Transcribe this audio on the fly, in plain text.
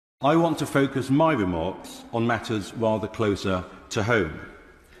I want to focus my remarks on matters rather closer to home.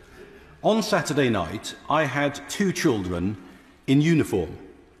 On Saturday night, I had 2 children in uniform.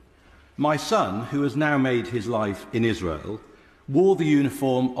 My son, who has now made his life in Israel, wore the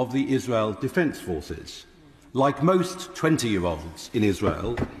uniform of the Israel Defence Forces. Like most 20-year-olds in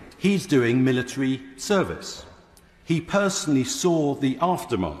Israel, he's doing military service. He personally saw the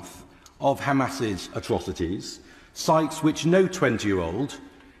aftermath of Hamas's atrocities, sights which no 20-year-old,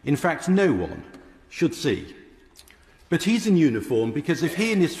 in fact no one, should see. But he's in uniform because if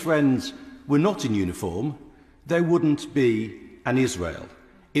he and his friends were not in uniform, there wouldn't be an Israel.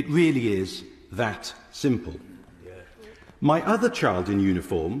 It really is that simple. My other child in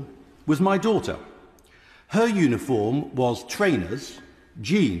uniform was my daughter. Her uniform was trainers,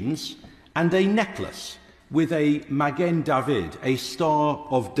 jeans, and a necklace with a Magen David, a Star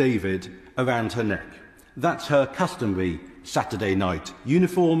of David, around her neck. That's her customary Saturday night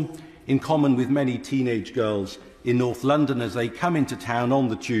uniform, in common with many teenage girls in North London as they come into town on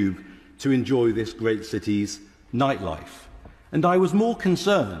the tube to enjoy this great city's nightlife. And I was more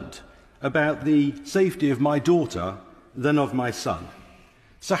concerned about the safety of my daughter than of my son.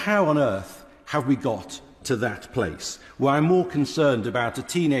 So how on earth have we got to that place where I'm more concerned about a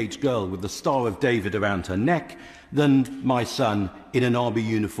teenage girl with the Star of David around her neck than my son in an army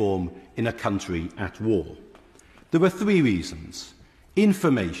uniform in a country at war? There are 3 reasons: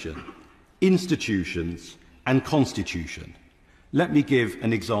 information, institutions, and constitution. Let me give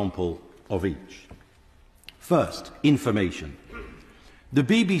an example of each. First, information. The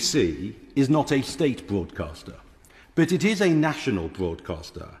BBC is not a state broadcaster, but it is a national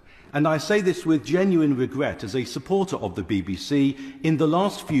broadcaster. And I say this with genuine regret as a supporter of the BBC. In the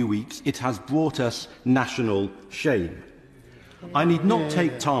last few weeks, it has brought us national shame. I need not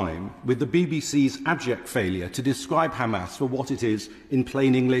take time with the BBC's abject failure to describe Hamas for what it is, in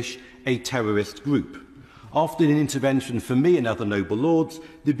plain English, a terrorist group. After an intervention from me and other noble lords,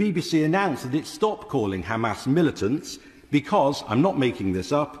 the BBC announced that it stopped calling Hamas militants because, I'm not making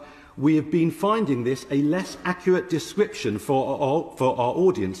this up, we have been finding this a less accurate description for our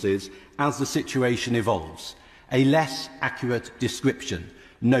audiences as the situation evolves. A less accurate description.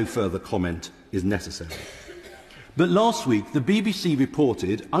 No further comment is necessary. But last week, the BBC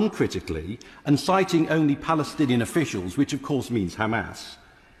reported, uncritically, and citing only Palestinian officials, which of course means Hamas,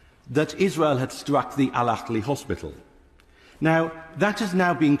 that Israel had struck the Al-Ahli hospital. Now, that has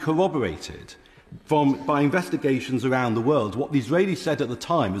now been corroborated by investigations around the world. What the Israelis said at the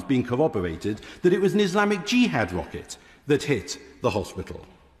time has been corroborated, that it was an Islamic Jihad rocket that hit the hospital.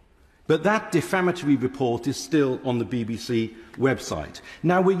 But that defamatory report is still on the BBC website.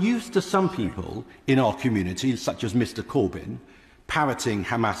 Now, we're used to some people in our community, such as Mr. Corbyn, parroting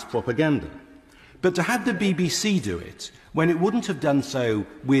Hamas propaganda. But to have the BBC do it, when it wouldn't have done so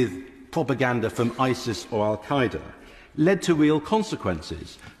with propaganda from ISIS or Al-Qaeda, led to real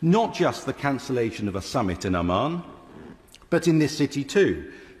consequences, not just the cancellation of a summit in Amman, but in this city too.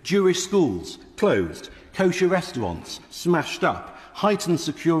 Jewish schools closed, kosher restaurants smashed up, heightened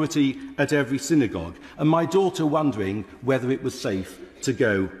security at every synagogue, and my daughter wondering whether it was safe to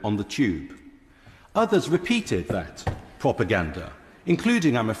go on the tube. Others repeated that propaganda,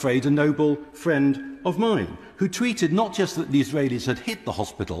 including, I'm afraid, a noble friend of mine, who tweeted not just that the Israelis had hit the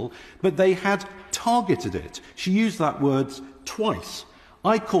hospital, but they had targeted it. She used that word twice.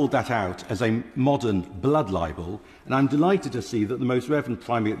 I called that out as a modern blood libel, and I'm delighted to see that the Most Reverend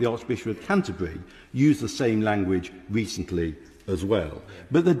Primate, the Archbishop of Canterbury, used the same language recently as well.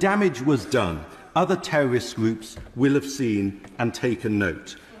 But the damage was done. Other terrorist groups will have seen and taken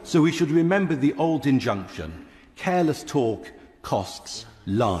note. So we should remember the old injunction: careless talk costs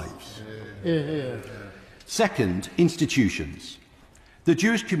lives. Second, institutions. The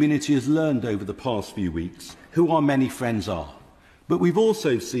Jewish community has learned over the past few weeks who our many friends are, but we've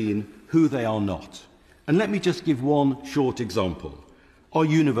also seen who they are not. And let me just give one short example. Our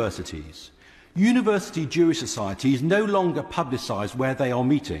universities. University Jewish societies no longer publicise where they are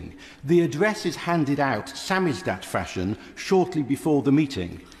meeting. The address is handed out samizdat fashion shortly before the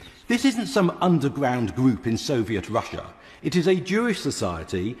meeting. This isn't some underground group in Soviet Russia. It is a Jewish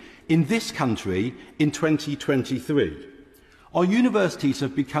society in this country in 2023. Our universities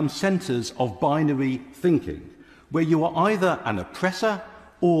have become centres of binary thinking, where you are either an oppressor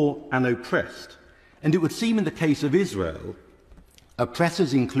or an oppressed. And it would seem in the case of Israel,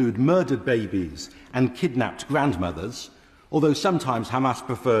 oppressors include murdered babies and kidnapped grandmothers, although sometimes Hamas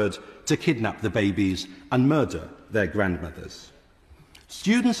preferred to kidnap the babies and murder their grandmothers.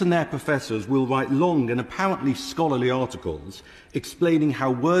 Students and their professors will write long and apparently scholarly articles explaining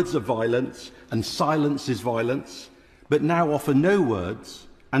how words are violence and silence is violence, but now offer no words,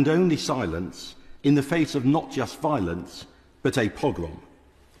 and only silence in the face of not just violence, but a pogrom.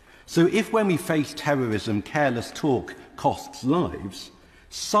 So if when we face terrorism, careless talk costs lives,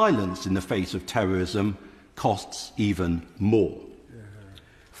 silence in the face of terrorism costs even more.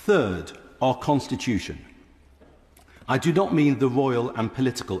 Third, our constitution. I do not mean the royal and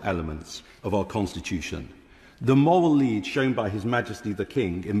political elements of our constitution, the moral lead shown by His Majesty the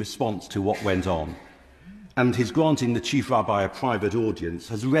King in response to what went on, and his granting the Chief Rabbi a private audience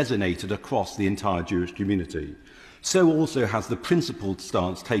has resonated across the entire Jewish community. So also has the principled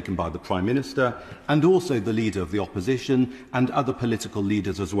stance taken by the Prime Minister and also the Leader of the Opposition and other political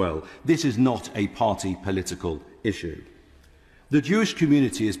leaders as well. This is not a party political issue. The Jewish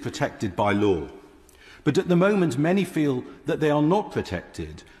community is protected by law, but at the moment many feel that they are not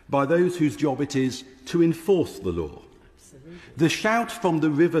protected by those whose job it is to enforce the law. The shout from the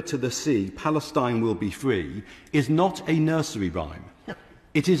river to the sea, Palestine will be free, is not a nursery rhyme.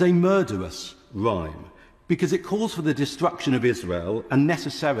 It is a murderous rhyme, because it calls for the destruction of Israel and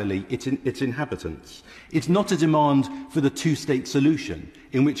necessarily its inhabitants. It's not a demand for the two-state solution,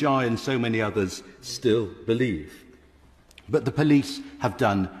 in which I and so many others still believe. But the police have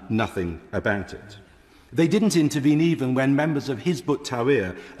done nothing about it. They didn't intervene even when members of Hizb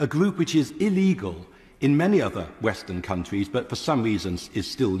ut-Tahrir, a group which is illegal in many other Western countries, but for some reasons is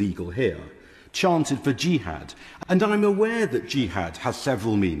still legal here, chanted for jihad. And I'm aware that jihad has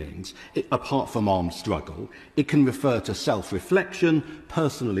several meanings, apart from armed struggle. It can refer to self-reflection,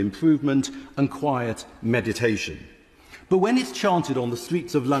 personal improvement, and quiet meditation. But when it's chanted on the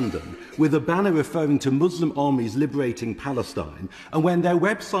streets of London with a banner referring to Muslim armies liberating Palestine, and when their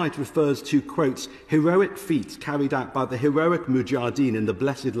website refers to, quotes, heroic feats carried out by the heroic Mujahideen in the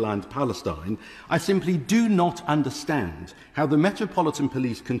blessed land Palestine, I simply do not understand how the Metropolitan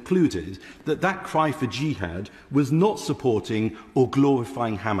Police concluded that that cry for jihad was not supporting or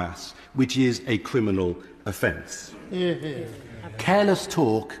glorifying Hamas, which is a criminal offence. Careless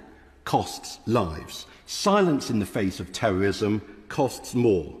talk costs lives. Silence in the face of terrorism costs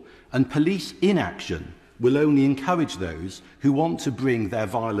more, and police inaction will only encourage those who want to bring their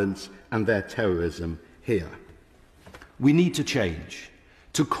violence and their terrorism here. We need to change,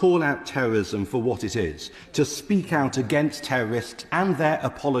 to call out terrorism for what it is, to speak out against terrorists and their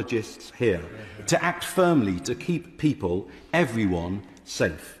apologists here, to act firmly to keep people, everyone,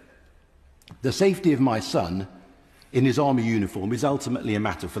 safe. The safety of my son in his army uniform is ultimately a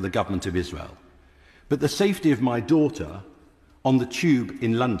matter for the government of Israel. But the safety of my daughter on the tube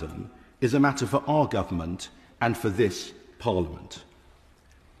in London is a matter for our government and for this Parliament.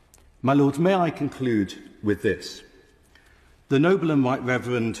 My Lords, may I conclude with this. The Noble and Right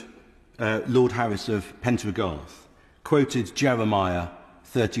Reverend Lord Harris of Pentragarth quoted Jeremiah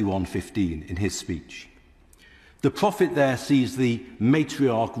 31:15 in his speech. The prophet there sees the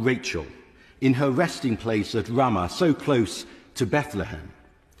matriarch Rachel in her resting place at Ramah, so close to Bethlehem,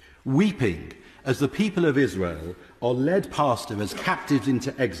 weeping as the people of Israel are led past her as captives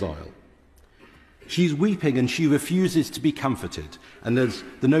into exile. She's weeping and she refuses to be comforted. And as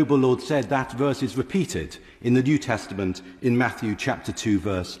the noble Lord said, that verse is repeated in the New Testament in Matthew chapter 2,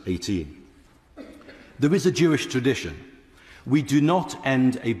 verse 18. There is a Jewish tradition. We do not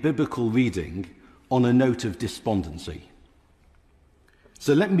end a biblical reading on a note of despondency.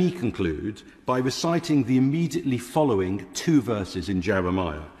 So let me conclude by reciting the immediately following two verses in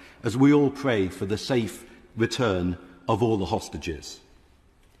Jeremiah, as we all pray for the safe return of all the hostages.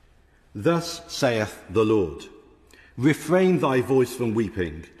 Thus saith the Lord, refrain thy voice from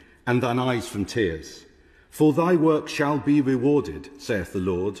weeping, and thine eyes from tears. For thy work shall be rewarded, saith the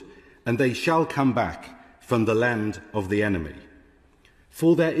Lord, and they shall come back from the land of the enemy.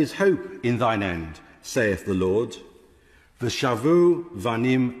 For there is hope in thine end, saith the Lord. V'shavu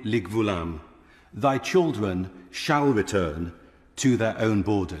vanim ligvulam. Thy children shall return to their own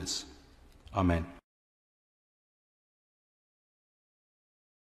borders. Amen.